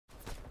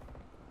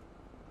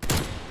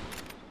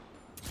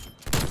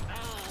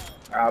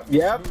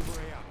Yep.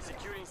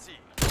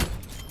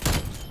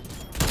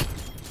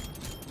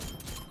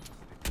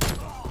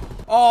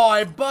 Oh,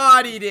 I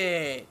bodied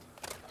it.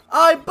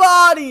 I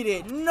bodied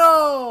it.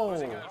 No.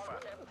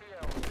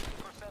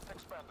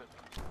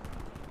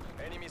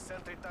 Enemy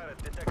sentry turret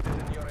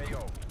detected in your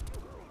AO.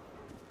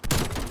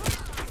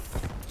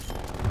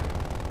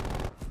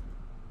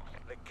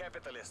 The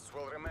capitalists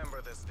will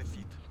remember this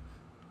defeat.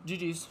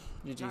 GG's.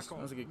 GG's.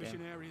 That was a good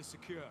game.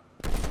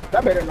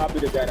 That better not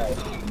be the guy that.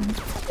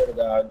 Swear to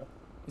God.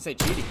 You say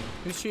cheating?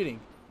 Who's cheating?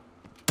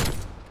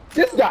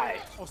 This guy.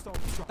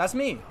 That's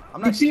me.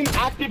 I'm not. You seem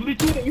actively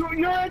cheating. You're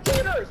a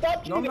cheater.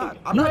 Stop cheating. No,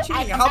 I'm not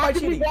cheating. How am I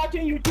cheating?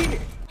 Watching you cheating.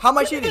 How am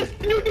I cheating?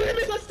 You didn't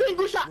miss a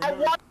single shot.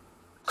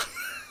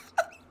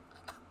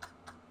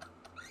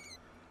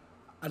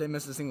 I didn't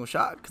miss a single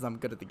shot because I'm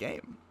good at the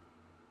game.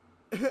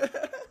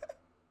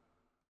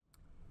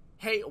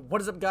 Hey,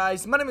 what is up,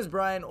 guys? My name is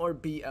Brian, or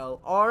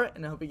BLR,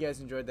 and I hope you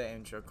guys enjoyed that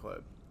intro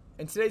clip.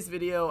 In today's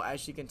video,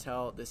 as you can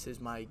tell, this is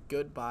my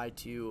goodbye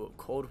to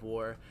Cold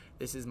War.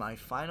 This is my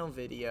final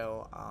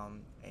video,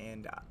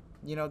 and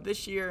you know,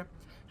 this year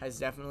has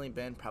definitely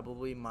been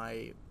probably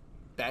my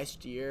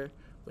best year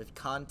with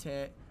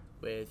content,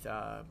 with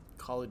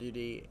Call of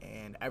Duty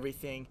and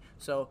everything.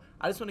 So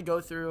I just want to go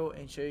through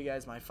and show you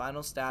guys my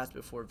final stats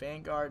before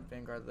Vanguard.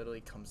 Vanguard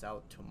literally comes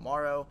out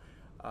tomorrow.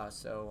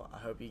 So I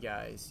hope you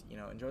guys,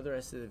 enjoy the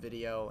rest of the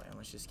video, and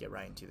let's just get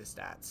right into the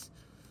stats.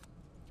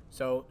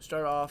 So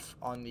start off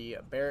on the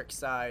barrack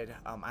side.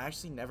 I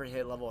actually never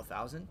hit level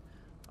 1000.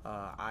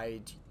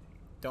 I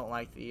don't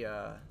like the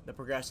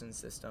progression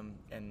system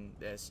in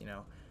this,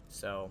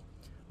 So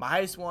my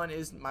highest one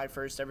is my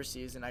first ever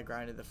season. I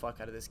grinded the fuck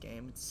out of this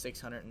game. It's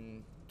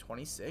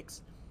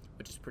 626,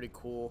 which is pretty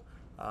cool.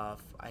 I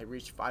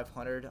reached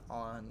 500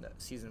 on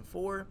season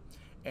 4.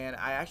 And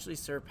I actually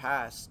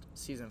surpassed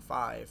season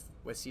 5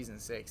 with season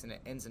 6, and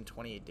it ends in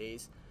 28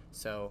 days.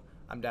 So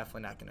I'm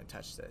definitely not going to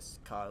touch this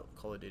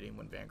Call of Duty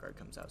when Vanguard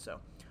comes out. So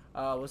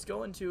let's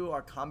go into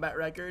our combat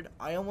record.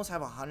 I almost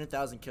have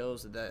 100,000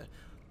 kills with the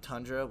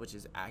Tundra, which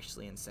is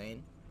actually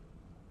insane.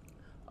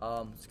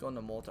 Let's go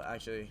into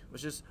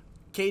which is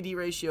KD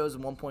ratio is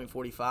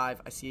 1.45.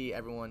 I see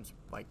everyone's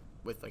like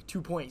with like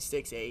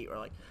 2.68 or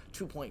like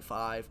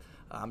 2.5.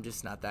 I'm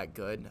just not that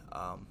good.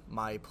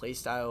 My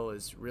playstyle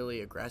is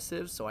really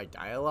aggressive, so I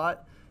die a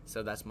lot.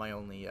 So that's my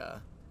only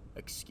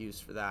excuse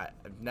for that.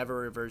 I've never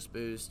reverse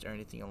boost or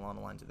anything along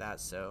the lines of that,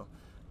 so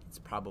it's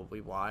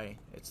probably why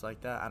it's like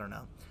that. I don't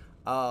know.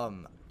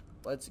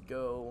 Let's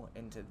go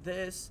into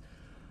this.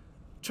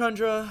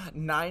 Tundra,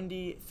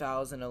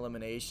 90,000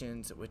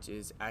 eliminations, which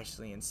is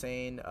actually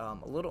insane. A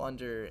little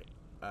under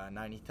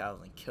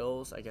 90,000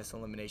 kills. I guess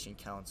elimination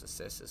counts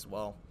assists as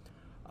well.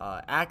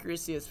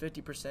 Accuracy is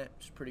 50%,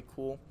 which is pretty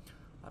cool.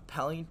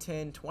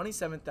 Pellington,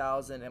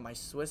 27,000, and my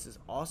Swiss is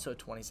also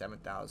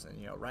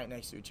 27,000, right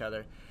next to each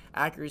other.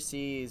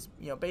 Accuracy is,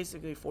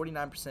 basically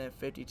 49%,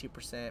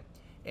 52%,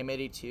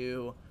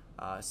 M82,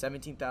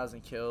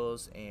 17,000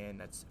 kills, and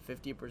that's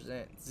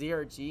 50%.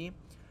 ZRG,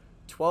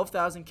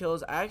 12,000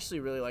 kills. I actually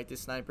really like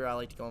this sniper. I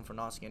like to go in for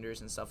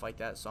Noskinders and stuff like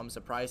that, so I'm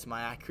surprised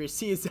my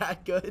accuracy is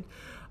that good.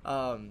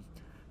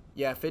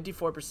 Yeah,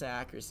 54%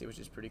 accuracy, which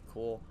is pretty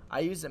cool.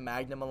 I use the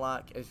Magnum a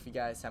lot. If you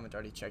guys haven't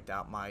already checked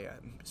out my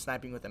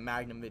sniping with a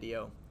Magnum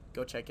video,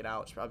 go check it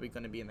out. It's probably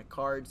going to be in the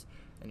cards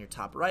in your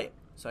top right,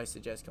 so I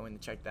suggest going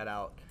to check that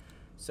out.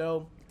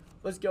 So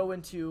let's go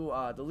into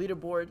the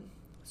leaderboard.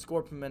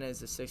 Score per minute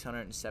is a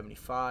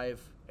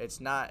 675. It's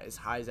not as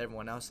high as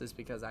everyone else's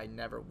because I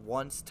never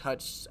once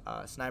touched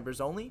snipers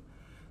only.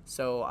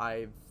 So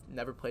I've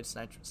never played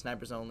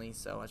snipers only,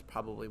 so that's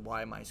probably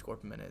why my score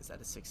per minute is at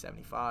a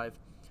 675.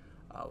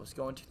 Let's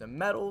go into the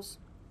medals.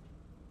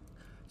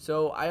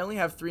 So I only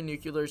have 3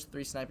 nuclears,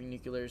 3 sniping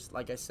nuclears.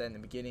 Like I said in the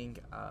beginning,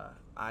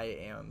 I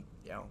am,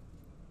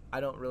 I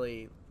don't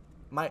really,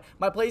 my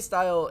play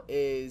style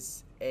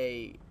is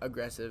a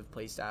aggressive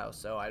play style,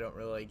 so I don't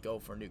really go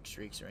for nuke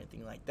streaks or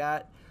anything like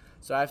that.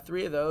 So I have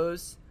 3 of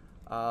those.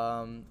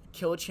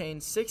 Kill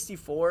chain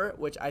 64,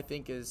 which I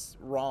think is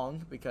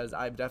wrong because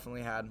I've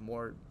definitely had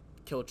more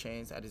kill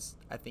chains. I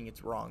think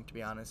it's wrong, to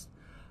be honest.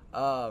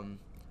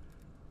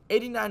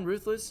 89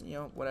 ruthless,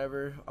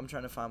 whatever. I'm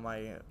trying to find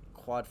my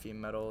quad feed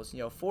medals.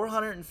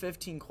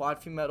 415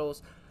 quad feed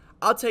medals.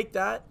 I'll take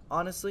that,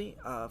 honestly.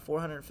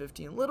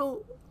 415,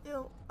 little,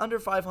 under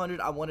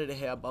 500. I wanted to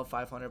hit above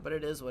 500, but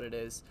it is what it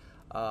is.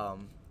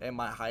 And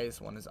my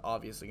highest one is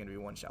obviously going to be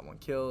 1 shot 1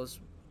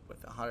 kills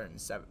with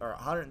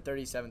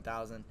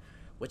 137,000,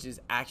 which is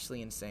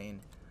actually insane.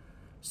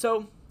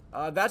 So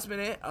that's been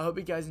it. I hope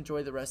you guys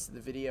enjoyed the rest of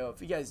the video.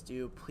 If you guys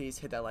do, please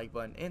hit that like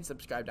button and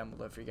subscribe down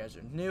below if you guys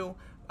are new.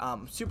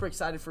 I'm super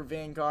excited for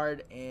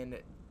Vanguard, and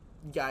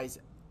you guys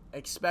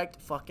expect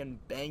fucking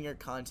banger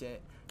content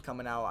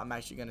coming out. I'm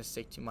actually going to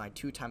stick to my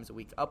 2 times a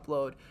week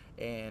upload,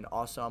 and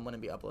also I'm going to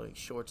be uploading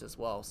shorts as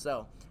well.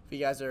 So if you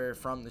guys are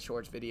from the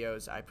shorts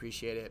videos, I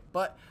appreciate it.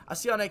 But I'll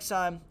see y'all next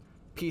time.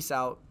 Peace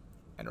out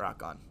and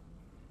rock on.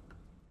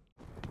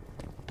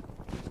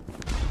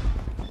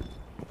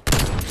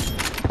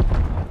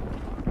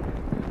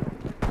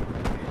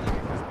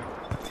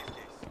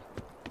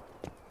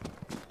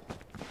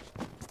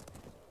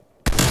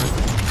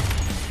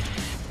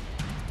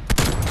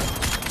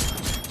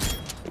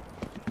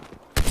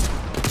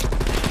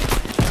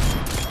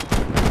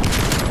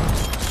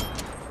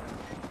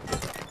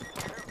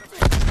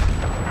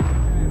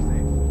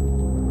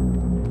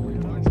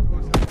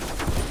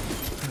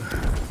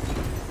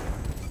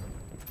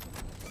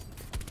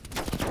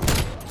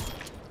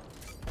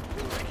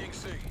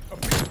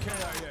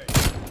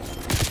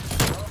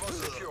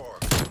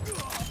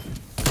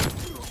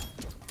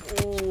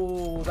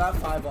 that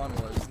 5 on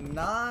was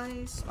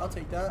nice. I'll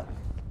take that.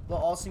 But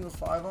all singles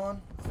 5 on.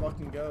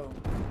 Fucking go.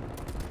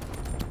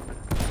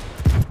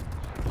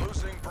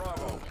 Losing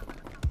Bravo.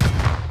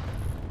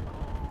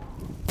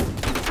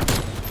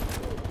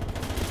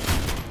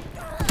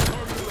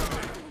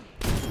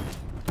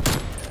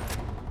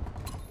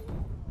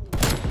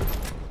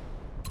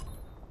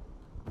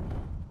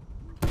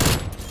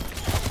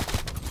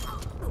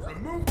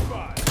 Remove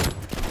 5.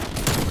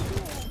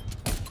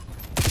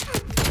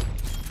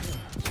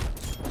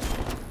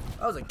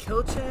 That was a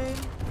kill chain?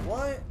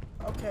 What?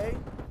 Okay.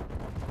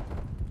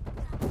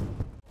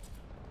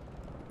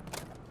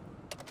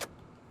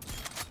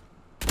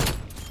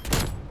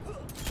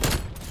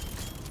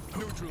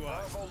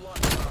 Neutralize.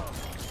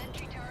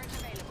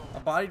 I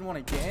bodied one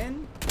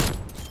again?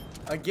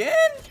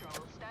 Again?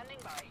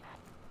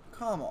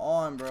 Come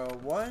on, bro.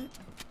 What?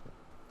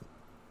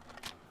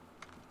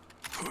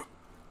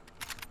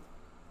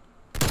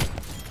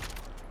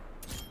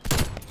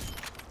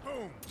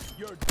 Boom.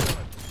 You're done.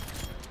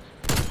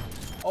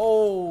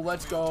 Oh,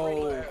 let's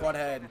go. Quad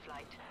head.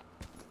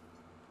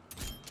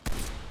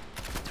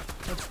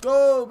 Let's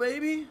go,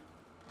 baby.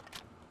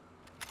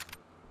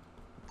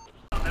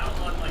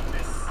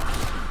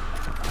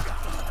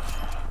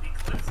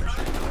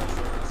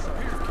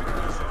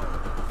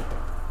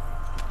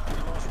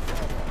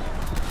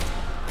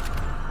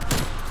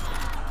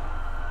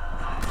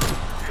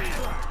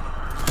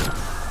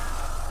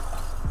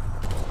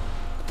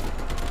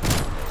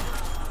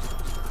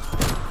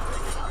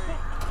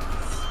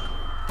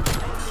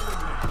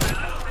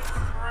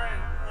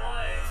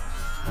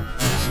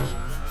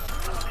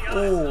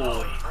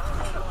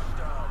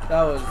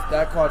 Oh,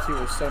 that quad chain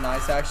was so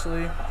nice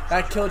actually.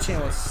 That kill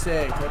chain was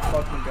sick. Let's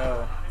fucking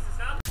go.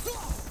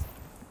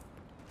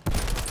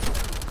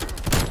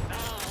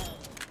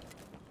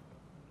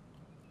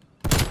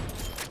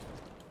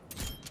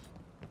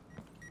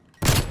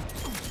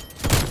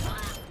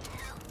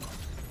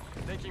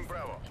 Taking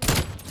Bravo.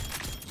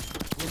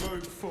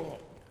 Remove 4.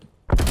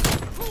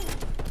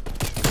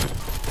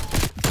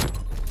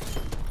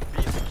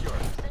 Be secure.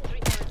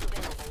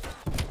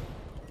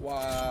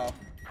 Wow.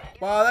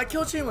 Wow, that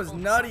kill chain was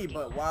nutty,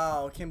 but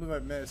wow, I can't believe I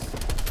missed.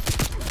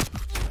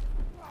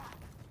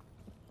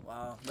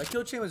 Wow, that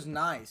kill chain was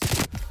nice.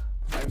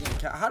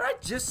 How did I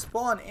just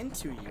spawn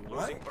into you?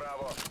 What? Losing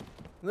Bravo.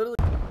 Literally.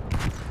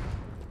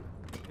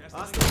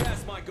 Hostile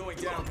gas mine going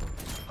down.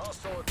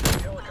 Hostile attack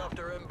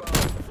helicopter inbound.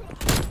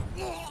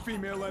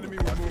 Female enemy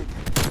removed.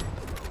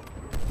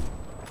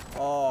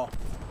 Oh.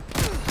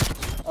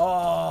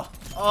 Oh.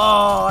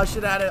 Oh, I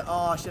should add it.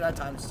 Oh, I should add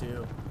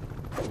 ×2.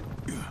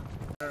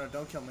 No,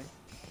 don't kill me.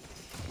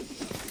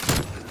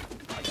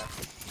 I got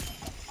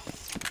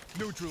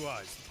you.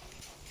 Neutralized.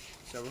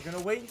 So we're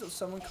gonna wait until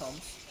someone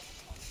comes,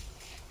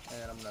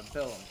 and I'm gonna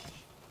bill him.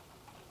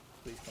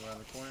 Please come around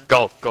the corner.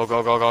 Go, go,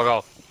 go, go, go,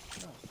 go.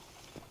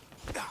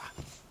 No.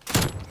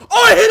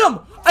 Oh, I hit him!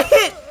 I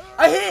hit!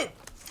 I hit!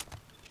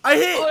 I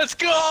hit! Let's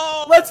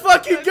go! Let's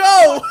fucking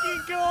go!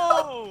 Fucking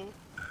go!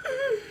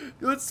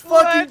 Let's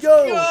fucking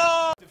go!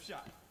 Go!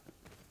 Shot.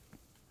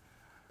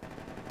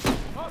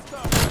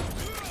 Hostile.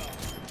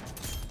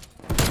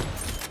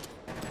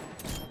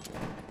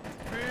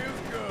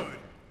 Feels good.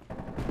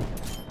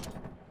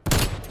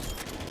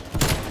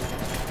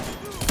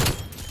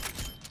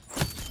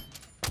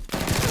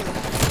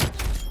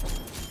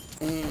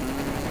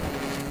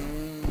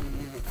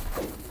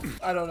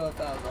 I don't know if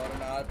that was on or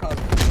not. I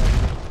probably will.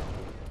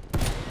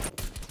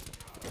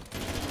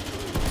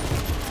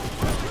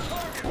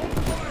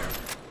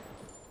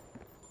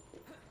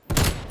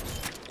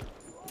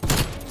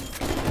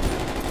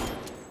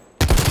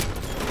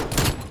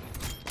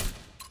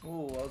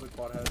 Ooh, that was a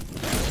quad head.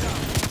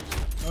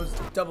 That was a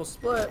double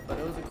split, but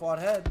it was a quad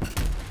head.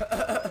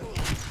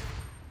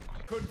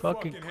 Couldn't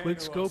Fucking handle quick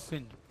us.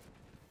 scoping.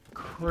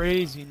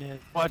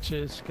 Craziness. Watch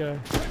this guy.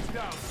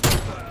 Down.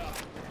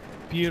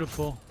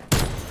 Beautiful.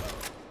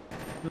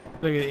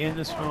 Look at it in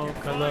the smoke.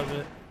 I love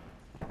it.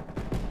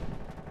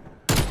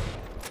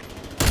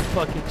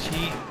 Fucking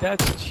cheap.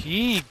 That's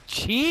cheap.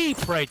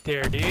 Cheap right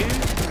there, dude.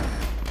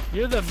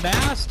 You're the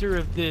master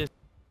of this.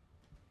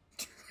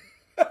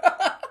 Enemy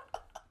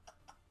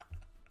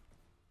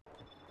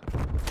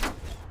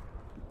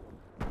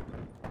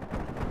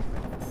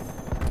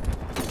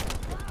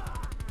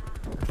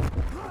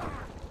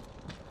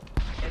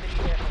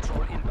air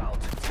control inbound.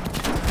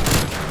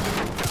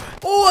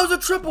 Oh, that was a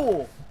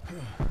triple!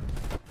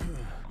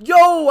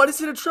 Yo, I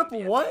just hit a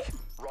triple. What?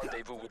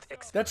 Rendezvous with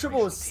X. That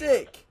triple was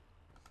sick.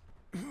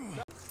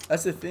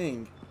 That's the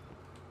thing.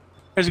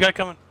 There's a guy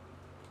coming.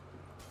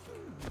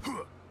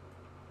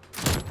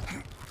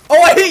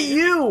 Oh, I hit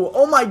you!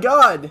 Oh my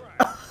god!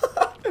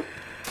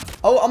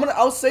 Oh,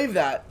 I'll save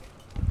that.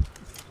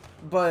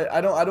 But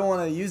I don't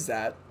want to use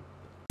that.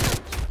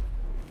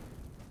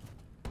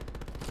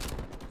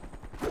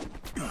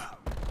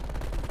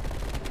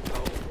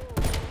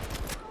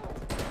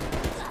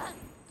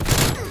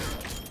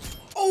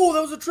 Oh,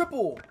 that was a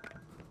triple.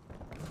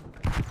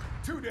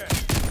 2 dead.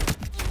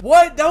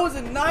 What? That was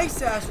a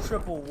nice ass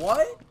triple.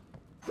 What?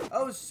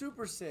 That was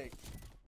super sick.